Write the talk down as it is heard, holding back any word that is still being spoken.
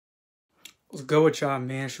What's good with y'all,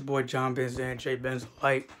 man? It's your boy John Benz and Jay Benz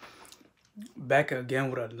Light. Back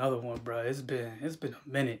again with another one, bro. It's been a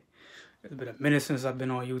minute. It's been a minute since I've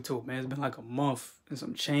been on YouTube, man. It's been like a month and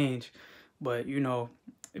some change. But you know,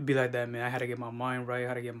 it'd be like that, man. I had to get my mind right, I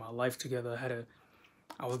had to get my life together.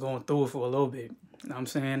 I was going through it for a little bit. You know what I'm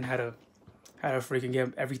saying? Had to freaking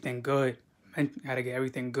get everything good. Had to get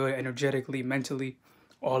everything good energetically, mentally,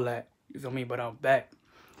 all that. You feel me? But I'm back.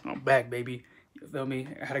 I'm back, baby. You feel me?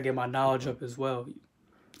 I had to get my knowledge up as well.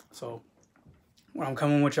 So what I'm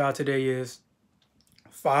coming with y'all today is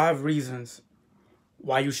 5 reasons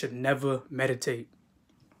why you should never meditate.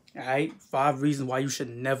 All right? 5 reasons why you should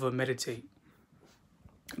never meditate.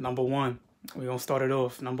 Number 1, we're going to start it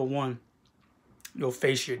off. Number 1, you'll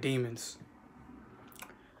face your demons.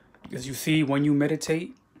 Because you see, when you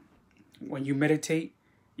meditate, you're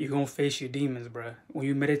going to face your demons, bruh. When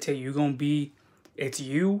you meditate, it's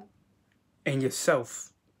you and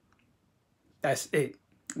yourself. That's it.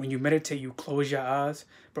 When you meditate, you close your eyes,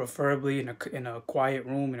 preferably in a quiet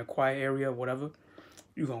room, in a quiet area, whatever.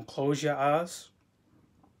 You're going to close your eyes.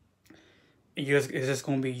 It's just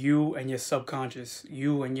going to be you and your subconscious,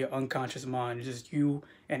 you and your unconscious mind. It's just you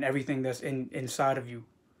and everything that's inside of you.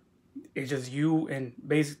 It's just you, and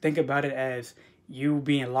basically think about it as you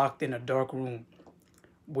being locked in a dark room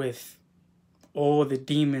with all the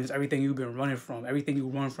demons, everything you've been running from, everything you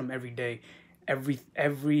run from every day,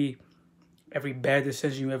 every bad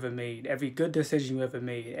decision you ever made, every good decision you ever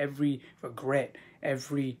made, every regret,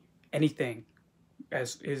 anything.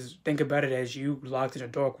 Think about it as you locked in a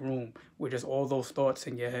dark room with just all those thoughts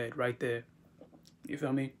in your head right there. You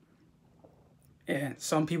feel me? And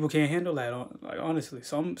some people can't handle that. Like, honestly,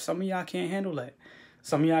 some of y'all can't handle that.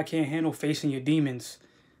 Some of y'all can't handle facing your demons.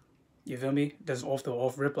 You feel me? Just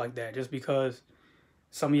off rip like that. Just because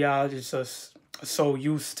some of y'all just so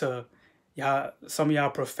used to y'all. Some of y'all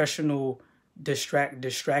professional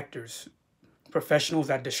distractors, professionals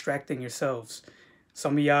at distracting yourselves.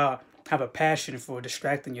 Some of y'all have a passion for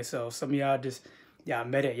distracting yourselves. Some of y'all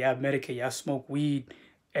medicate. Y'all smoke weed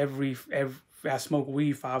y'all smoke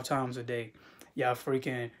weed 5 times a day. Y'all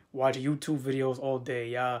freaking watch YouTube videos all day.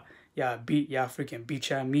 Y'all freaking beat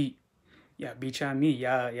y'all meat. Y'all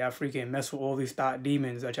freaking mess with all these thought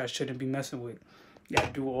demons that y'all shouldn't be messing with.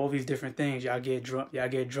 Y'all do all these different things. Y'all get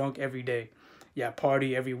drunk every day. Y'all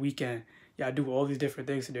party every weekend. Y'all do all these different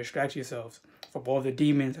things to distract yourselves from all the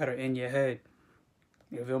demons that are in your head.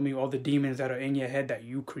 You feel me? All the demons that are in your head that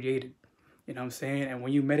you created. You know what I'm saying? And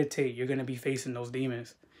when you meditate, you're going to be facing those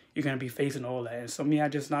demons. You're going to be facing all that. And some of y'all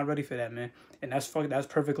just not ready for that, man. And that's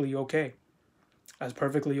perfectly okay. That's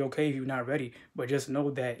perfectly okay if you're not ready. But just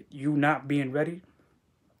know that you not being ready,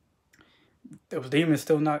 those demons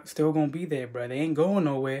still going to be there, bro. They ain't going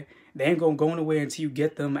nowhere. They ain't going to go nowhere until you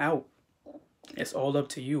get them out. It's all up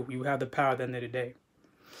to you. You have the power at the end of the day.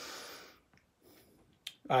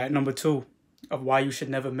 All right, number 2 of why you should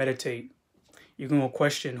never meditate. You're going to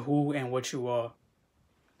question who and what you are.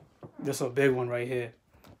 This is a big one right here.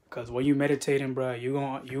 Because when you meditating, bro, you're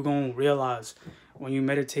going to realize, when you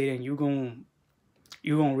meditating, you're going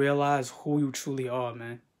to realize who you truly are,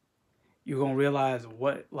 man. You're going to realize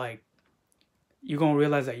you're going to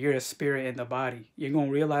realize that you're a spirit in the body. You're going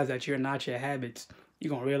to realize that you're not your habits. You're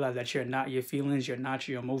going to realize that you're not your feelings. You're not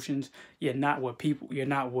your emotions. You're not what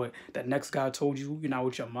the next guy told you. You're not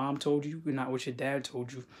what your mom told you. You're not what your dad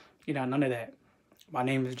told you. You're not none of that. My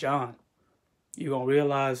name is John. You're going to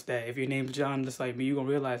realize that if your name's John, just like me, you're going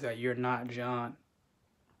to realize that you're not John.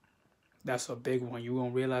 That's a big one. You're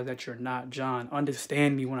going to realize that you're not John.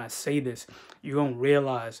 Understand me when I say this. You're going to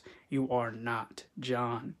realize you are not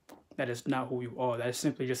John. That is not who you are. That is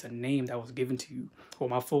simply just a name that was given to you. Well,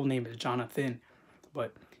 my full name is Jonathan.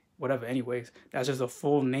 But whatever, anyways. That's just a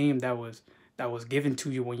full name that was given to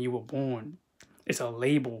you when you were born. It's a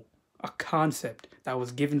label, a concept that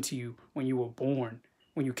was given to you when you were born.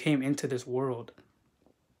 When you came into this world.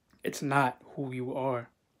 It's not who you are.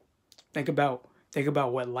 Think about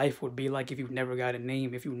what life would be like if you never got a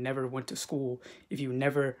name, if you never went to school, if you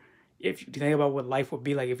think about what life would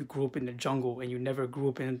be like if you grew up in the jungle and you never grew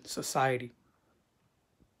up in society.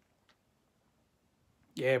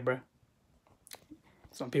 Yeah, bruh.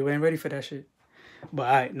 Some people ain't ready for that shit. But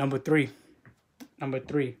all right, number 3.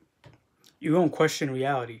 You're going to question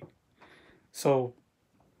reality. So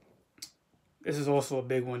this is also a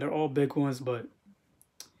big one. They're all big ones, but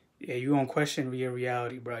yeah, you're going to question your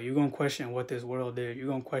reality, bro. You're going to question what this world is. You're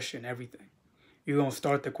going to question everything. You're going to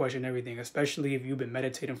start to question everything, especially if you've been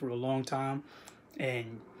meditating for a long time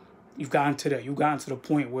and you've gotten to the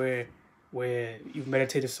point where you've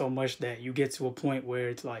meditated so much that you get to a point where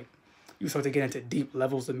it's like you start to get into deep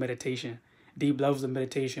levels of meditation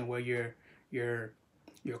where you're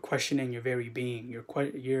questioning your very being.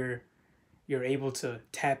 You're able to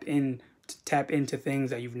tap into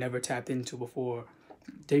things that you've never tapped into before.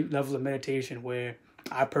 Deep levels of meditation where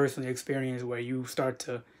I personally experienced, where you start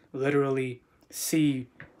to literally see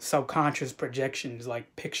subconscious projections,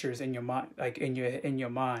 like pictures in your mind, like in your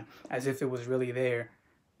mind, as if it was really there.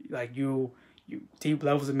 Like you deep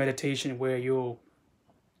levels of meditation where you'll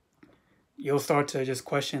start to just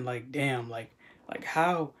question, like, damn,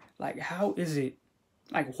 how is it,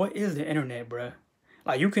 like, what is the internet, bruh?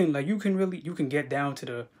 You can get down to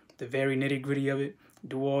the very nitty gritty of it,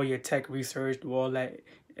 do all your tech research, do all that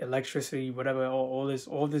electricity, whatever, all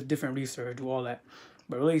this different research, do all that.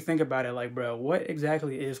 But really think about it, like, bro, what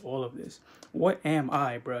exactly is all of this? What am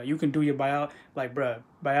I, bro? You can do your like, bro,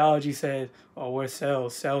 biology says, oh, we're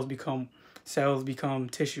cells. Cells become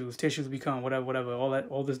tissues. Tissues become whatever.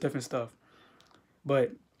 All this different stuff.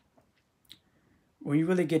 But when you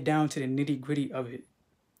really get down to the nitty gritty of it,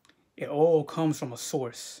 it all comes from a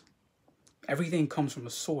source. Everything comes from a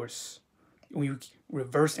source. When you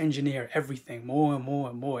reverse engineer everything more and more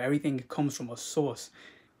and more, everything comes from a source.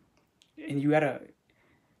 And you gotta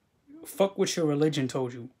fuck what your religion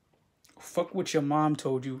told you. Fuck what your mom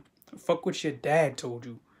told you. Fuck what your dad told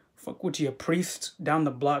you. Fuck what your priest down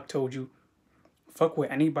the block told you. Fuck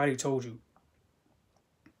what anybody told you.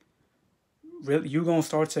 Really, you're gonna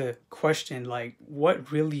start to question, like,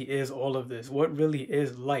 what really is all of this? What really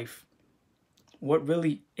is life? What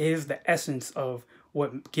really is the essence of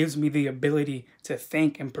what gives me the ability to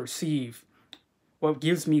think and perceive? What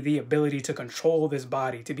gives me the ability to control this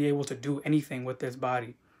body, to be able to do anything with this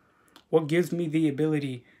body? What gives me the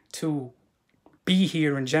ability to be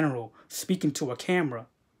here in general, speaking to a camera?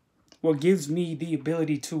 What gives me the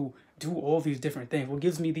ability to do all these different things? What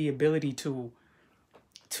gives me the ability to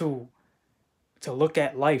look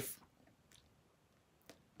at life,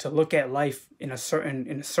 in a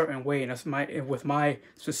certain way, and with my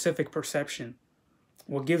specific perception?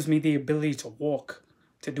 What gives me the ability to walk,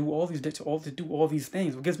 to do all these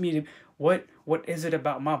things? What gives me what is it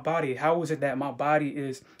about my body? How is it that my body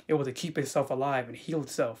is able to keep itself alive and heal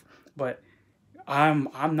itself? But I'm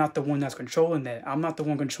not the one that's controlling that. I'm not the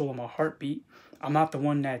one controlling my heartbeat. I'm not the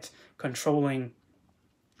one that's controlling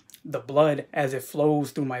the blood as it flows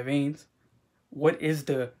through my veins. What is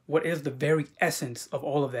the very essence of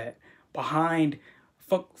all of that behind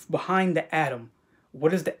the atom?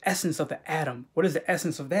 What is the essence of the atom? What is the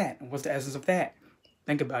essence of that? And what's the essence of that?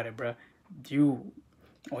 Think about it, bro.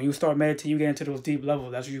 When you start meditating, you get into those deep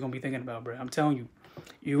levels. That's what you're gonna be thinking about, bro. I'm telling you,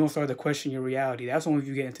 you're gonna start to question your reality. That's only if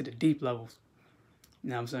you get into the deep levels.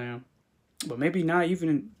 You know what I'm saying? But maybe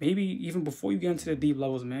even before you get into the deep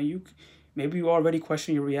levels, man, maybe you already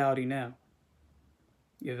question your reality now.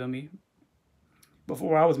 You feel me?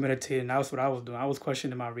 Before I was meditating, that's what I was doing. I was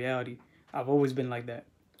questioning my reality. I've always been like that.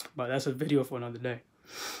 But that's a video for another day.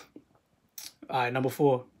 All right, number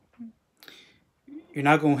 4. You're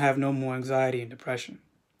not going to have no more anxiety and depression.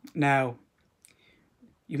 Now,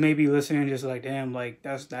 you may be listening just like, damn, like,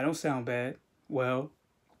 that don't sound bad. Well,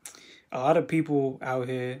 a lot of people out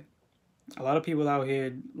here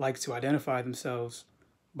like to identify themselves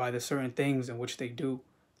by the certain things in which they do.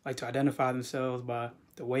 Like to identify themselves by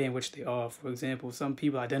the way in which they are. For example, some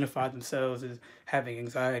people identify themselves as having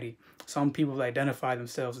anxiety. Some people identify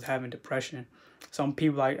themselves as having depression. Some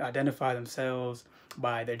people identify themselves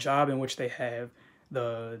by the job in which they have,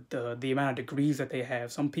 the amount of degrees that they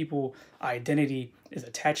have. Some people identity is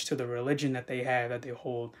attached to the religion that they have, that they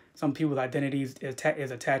hold. Some people's identity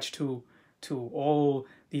is attached to all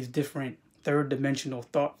these different third dimensional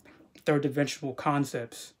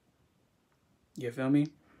concepts. You feel me?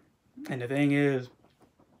 And the thing is,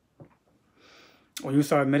 when you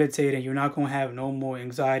start meditating, you're not going to have no more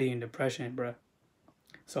anxiety and depression, bruh.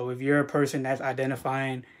 So if you're a person that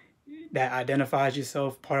identifies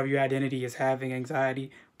yourself, part of your identity is having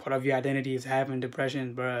anxiety, part of your identity is having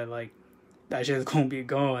depression, bruh, like, that shit's going to be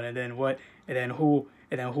gone. And then what? And then who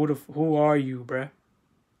are you, bruh?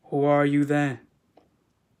 Who are you then?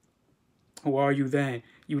 Who are you then?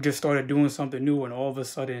 You just started doing something new, and all of a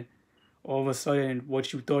sudden,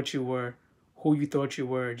 what you thought you were, who you thought you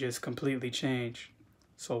were, just completely changed.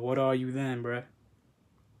 So what are you then, bruh?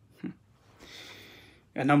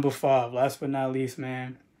 And number 5, last but not least,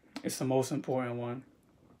 man, it's the most important one,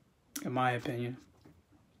 in my opinion.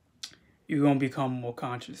 You're going to become more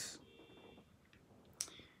conscious.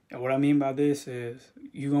 And what I mean by this is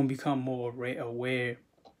you're going to become more aware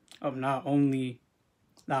of not only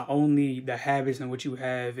the habits in which you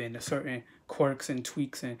have, and the certain quirks and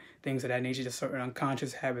tweaks and things of that nature, the certain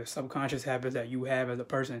unconscious habits, subconscious habits that you have as a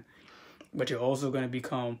person, but you're also going to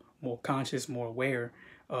become more conscious, more aware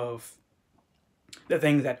of the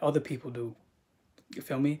things that other people do. You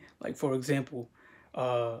feel me? Like, for example,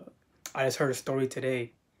 I just heard a story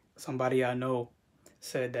today. Somebody I know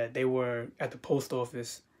said that they were at the post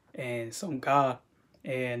office and some guy,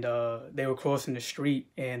 and they were crossing the street,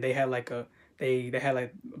 and they had like a they had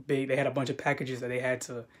like they had a bunch of packages that they had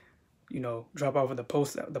to, drop off at the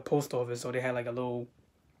post office. So they had like a little,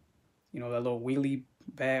 that little wheelie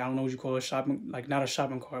bag. I don't know what you call it, shopping, like not a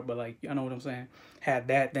shopping cart, but like, I know what I'm saying. Had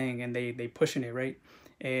that thing, and they pushing it, right,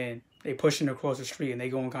 and they pushing it across the street, and they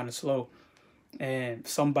going kind of slow, and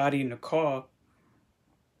somebody in the car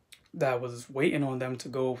that was waiting on them to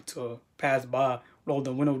go to pass by rolled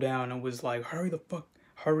the window down and was like, hurry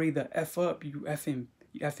the F up, you effing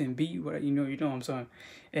B, what, you know what I'm saying.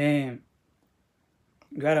 And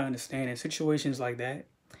you gotta understand, in situations like that,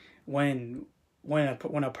 when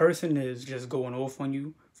a person is just going off on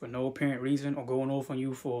you for no apparent reason, or going off on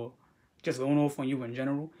you for just going off on you in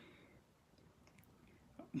general,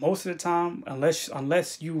 most of the time,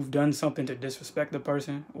 unless you've done something to disrespect the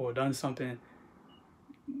person, or done something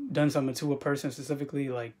to a person specifically,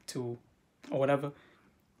 like to, or whatever,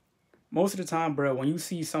 most of the time, bro, when you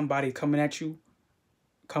see somebody coming at you,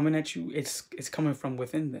 it's coming from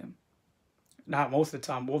within them. Not most of the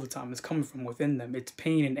time, all the time, it's coming from within them. It's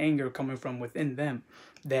pain and anger coming from within them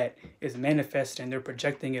that is manifested, and they're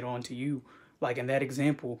projecting it onto you. Like in that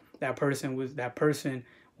example, that person was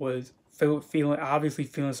obviously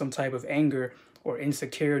feeling some type of anger or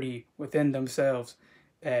insecurity within themselves,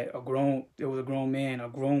 that it was a grown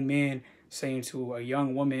man saying to a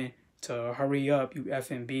young woman to hurry up, you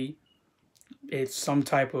effing B. It's some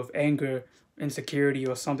type of anger, insecurity,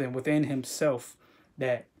 or something within himself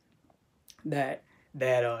that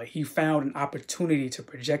he found an opportunity to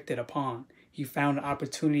project it upon. He found an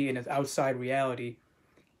opportunity in his outside reality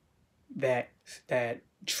that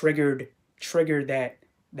triggered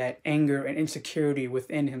that anger and insecurity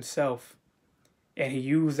within himself, and he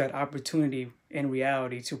used that opportunity in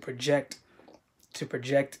reality to project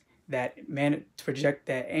that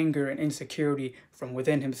anger and insecurity from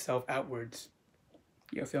within himself outwards.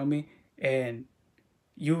 You feel me? And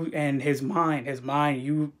his mind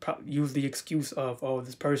you use the excuse of, oh,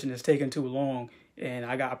 this person is taking too long, and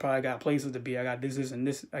I probably got places to be, I got this and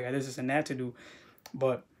this, I got this and that to do.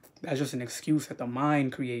 But that's just an excuse that the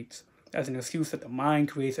mind creates. That's an excuse that the mind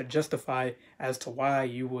creates to justify as to why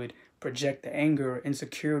you would project the anger or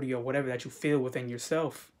insecurity or whatever that you feel within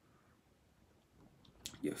yourself.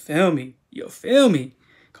 You feel me?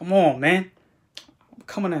 Come on, man. I'm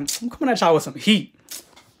coming at y'all with some heat.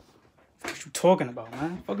 What you talking about,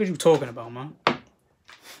 man? What are you talking about, man?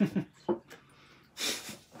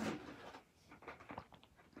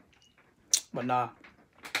 But nah,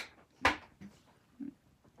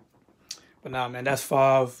 man. That's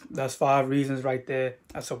five reasons right there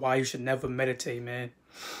as to why you should never meditate, man.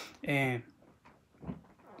 And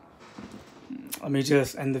let me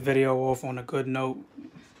just end the video off on a good note.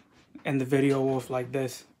 End the video off like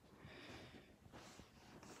this.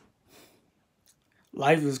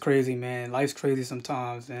 Life is crazy, man. Life's crazy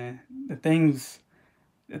sometimes, man. The things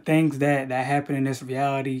that happen in this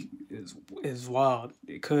reality is wild.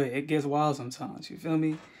 It gets wild sometimes. You feel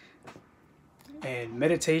me? And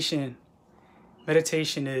meditation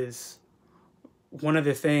is one of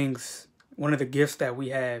the gifts that we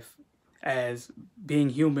have as being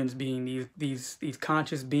humans, being these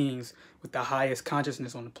conscious beings with the highest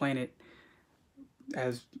consciousness on the planet.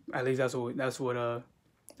 At least that's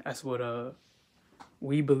what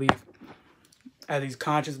we believe, as these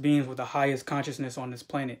conscious beings with the highest consciousness on this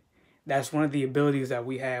planet. That's one of the abilities that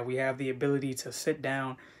we have. We have the ability to sit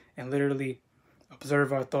down and literally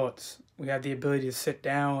observe our thoughts. We have the ability to sit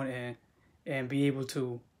down and be able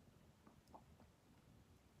to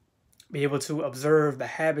observe the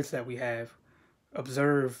habits that we have,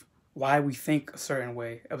 observe why we think a certain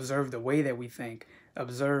way, observe the way that we think,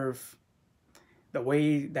 observe the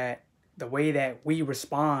way that we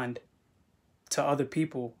respond to other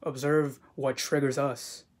people, observe what triggers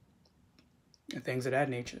us, and things of that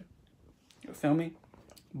nature. You feel me?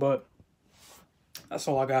 But that's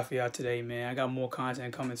all I got for y'all today, man. I got more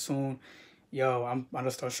content coming soon. Yo, I'm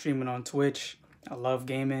gonna start streaming on Twitch. I love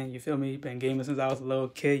gaming. You feel me? Been gaming since I was a little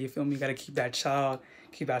kid. You feel me? Gotta keep that child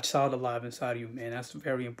alive inside of you, man. That's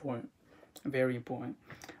very important. Very important.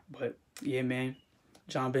 But yeah, man.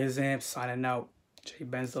 John Benzam signing out. Jay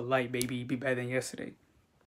Benz the light, baby. Be better than yesterday.